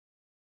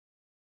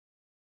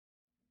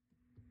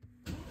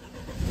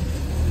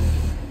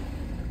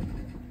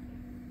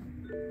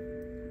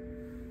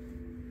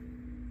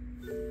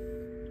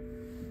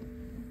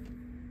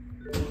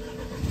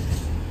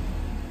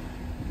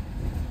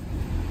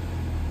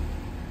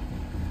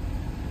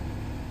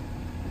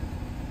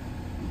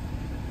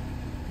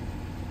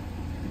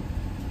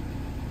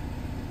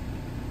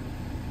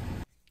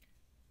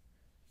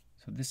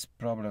So this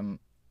problem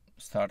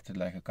started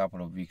like a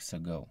couple of weeks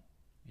ago.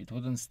 It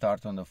wouldn't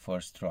start on the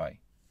first try.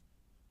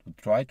 To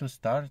try to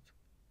start,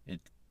 it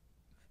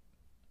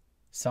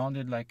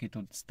sounded like it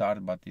would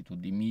start, but it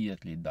would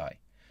immediately die.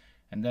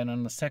 And then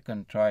on the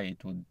second try,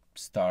 it would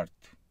start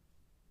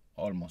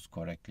almost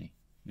correctly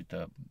with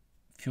a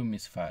few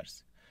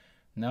misfires.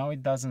 Now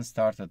it doesn't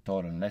start at all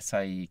unless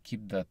I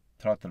keep the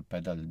throttle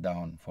pedal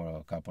down for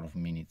a couple of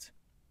minutes.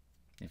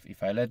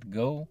 If I let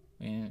go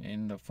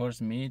in the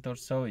first minute or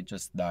so, it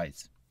just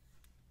dies.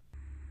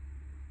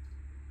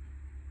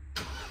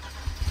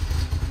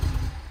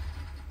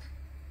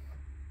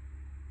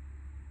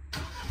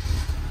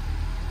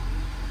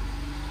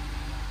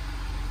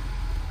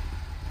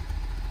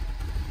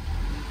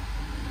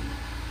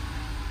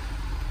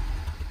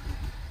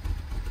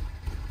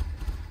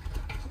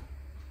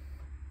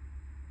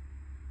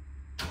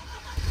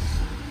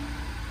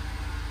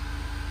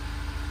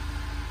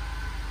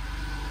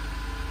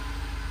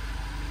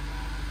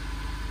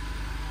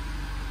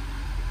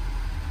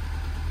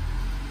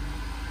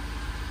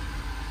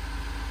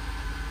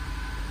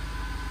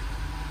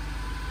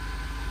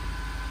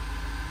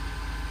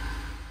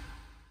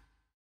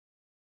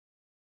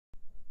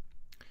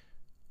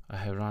 I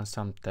have run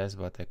some tests,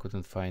 but I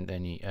couldn't find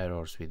any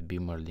errors with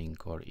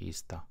BimmerLink or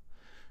ISTA.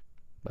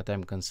 But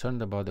I'm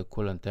concerned about the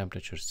coolant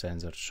temperature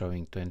sensor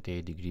showing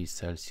 28 degrees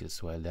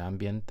Celsius while the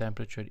ambient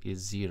temperature is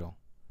 0.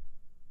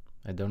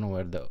 I don't know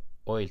where the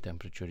oil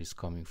temperature is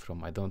coming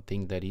from. I don't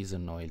think there is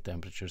an oil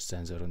temperature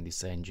sensor on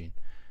this engine.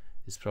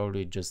 It's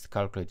probably just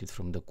calculated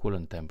from the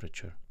coolant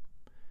temperature.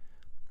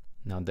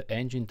 Now the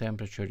engine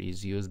temperature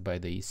is used by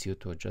the ECU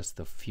to adjust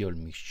the fuel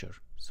mixture,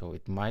 so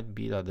it might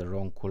be that the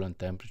wrong coolant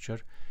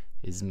temperature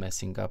is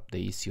messing up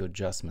the ECU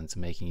adjustments,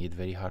 making it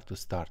very hard to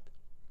start.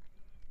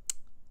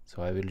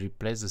 So I will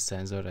replace the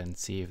sensor and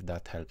see if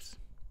that helps.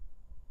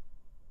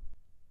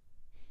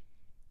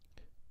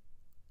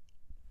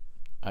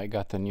 I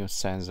got a new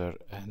sensor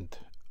and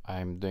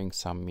I'm doing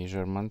some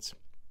measurements.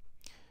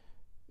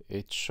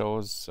 It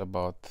shows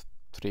about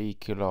 3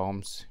 kilo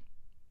ohms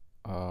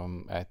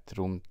at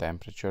room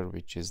temperature,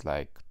 which is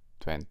like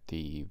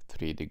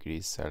 23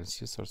 degrees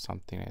Celsius or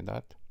something like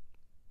that.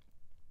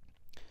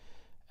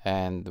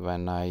 And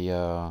when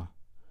I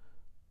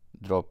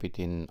drop it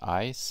in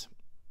ice,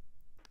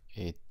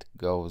 it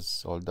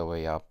goes all the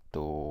way up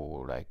to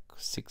like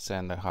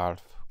 6.5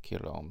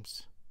 kilo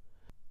ohms.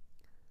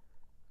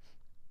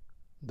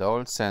 The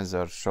old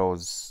sensor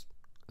shows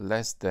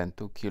less than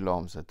 2 kilo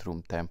ohms at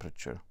room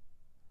temperature.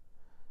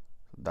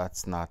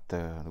 That's not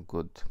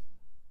good.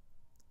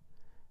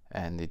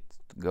 And it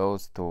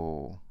goes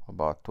to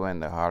about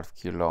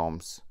 2.5 kilo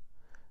ohms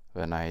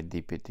when I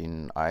dip it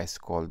in ice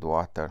cold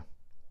water.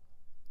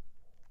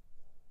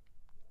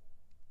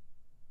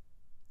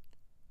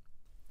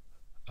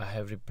 I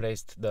have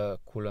replaced the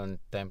coolant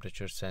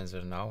temperature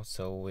sensor now,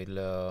 so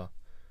we'll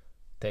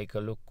take a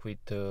look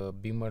with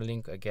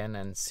BimmerLink again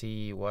and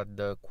see what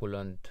the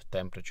coolant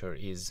temperature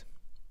is.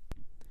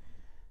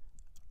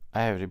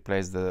 I have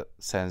replaced the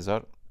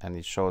sensor and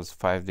it shows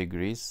 5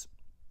 degrees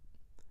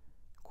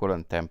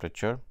coolant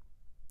temperature,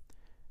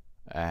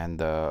 and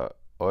the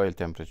oil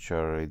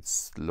temperature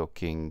it's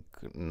looking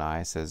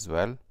nice as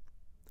well.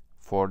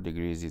 4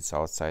 degrees it's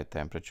outside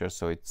temperature,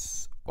 so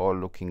it's all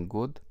looking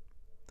good.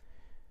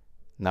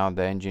 Now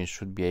the engine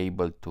should be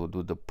able to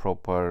do the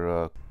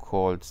proper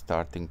cold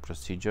starting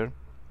procedure.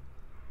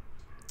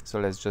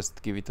 So let's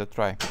just give it a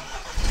try.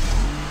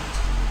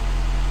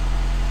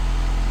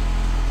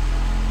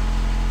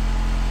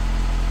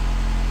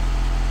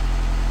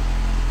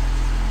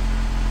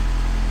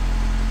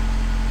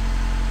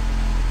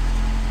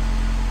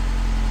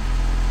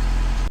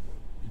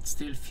 It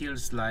still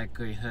feels like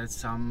it had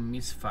some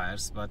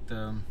misfires, but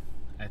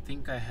I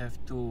think I have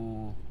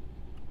to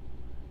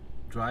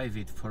drive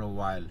it for a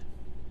while.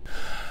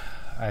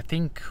 I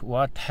think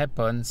what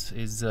happens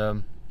is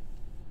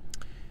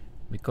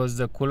because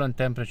the coolant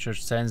temperature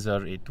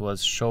sensor, it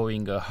was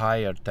showing a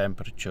higher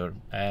temperature,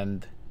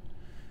 and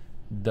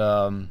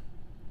the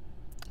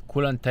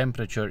coolant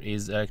temperature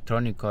is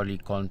electronically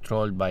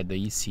controlled by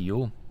the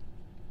ECU.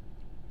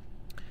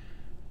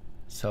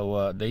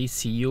 So the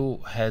ECU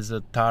has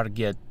a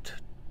target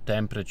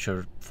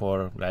temperature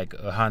for like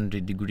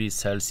 100 degrees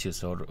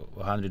Celsius or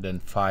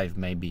 105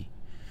 maybe.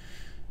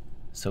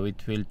 So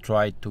it will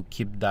try to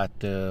keep that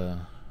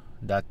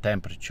that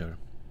temperature,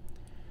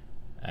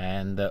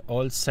 and the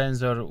old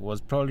sensor was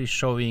probably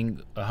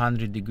showing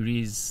 100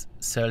 degrees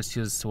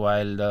Celsius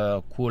while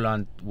the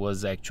coolant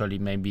was actually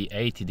maybe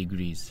 80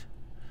 degrees.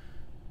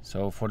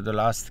 So for the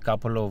last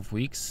couple of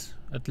weeks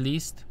at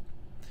least,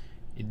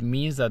 it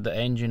means that the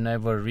engine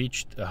never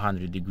reached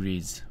 100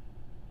 degrees.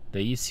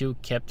 The ECU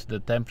kept the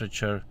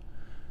temperature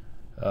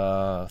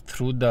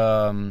through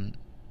the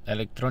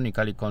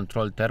electronically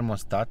controlled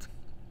thermostat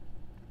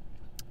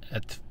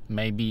at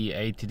maybe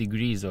 80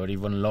 degrees or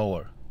even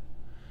lower.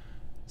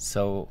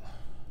 So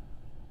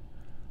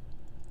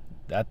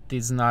that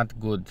is not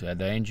good.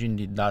 The engine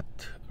did not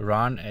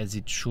run as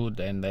it should,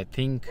 and I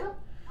think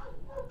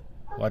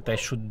What I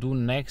should do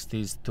next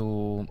is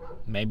to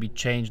maybe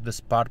change the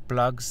spark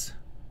plugs.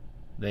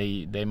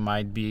 They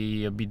might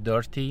be a bit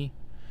dirty.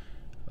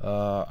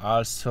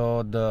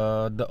 Also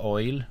the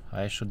oil,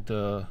 I should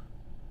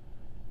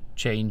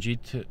change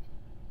it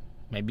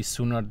maybe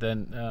sooner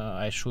than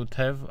I should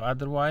have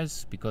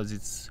otherwise, because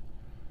it's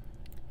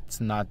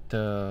not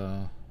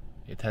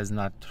it has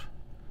not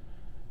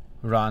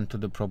run to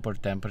the proper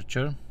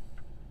temperature.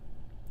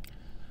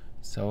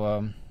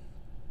 So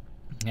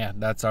yeah,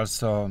 that's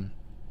also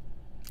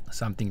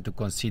something to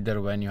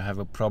consider when you have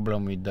a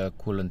problem with the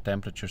coolant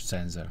temperature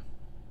sensor.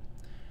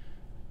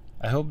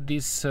 I hope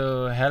this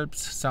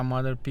helps some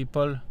other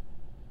people.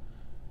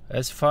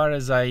 As far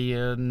as I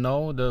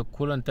know, the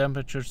coolant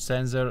temperature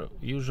sensor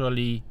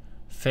usually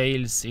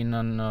fails in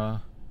an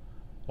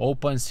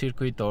open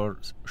circuit or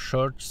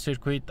short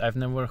circuit. I've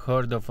never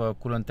heard of a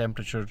coolant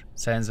temperature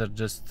sensor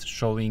just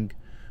showing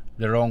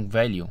the wrong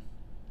value,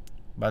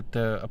 but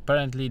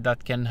apparently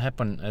that can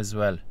happen as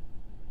well.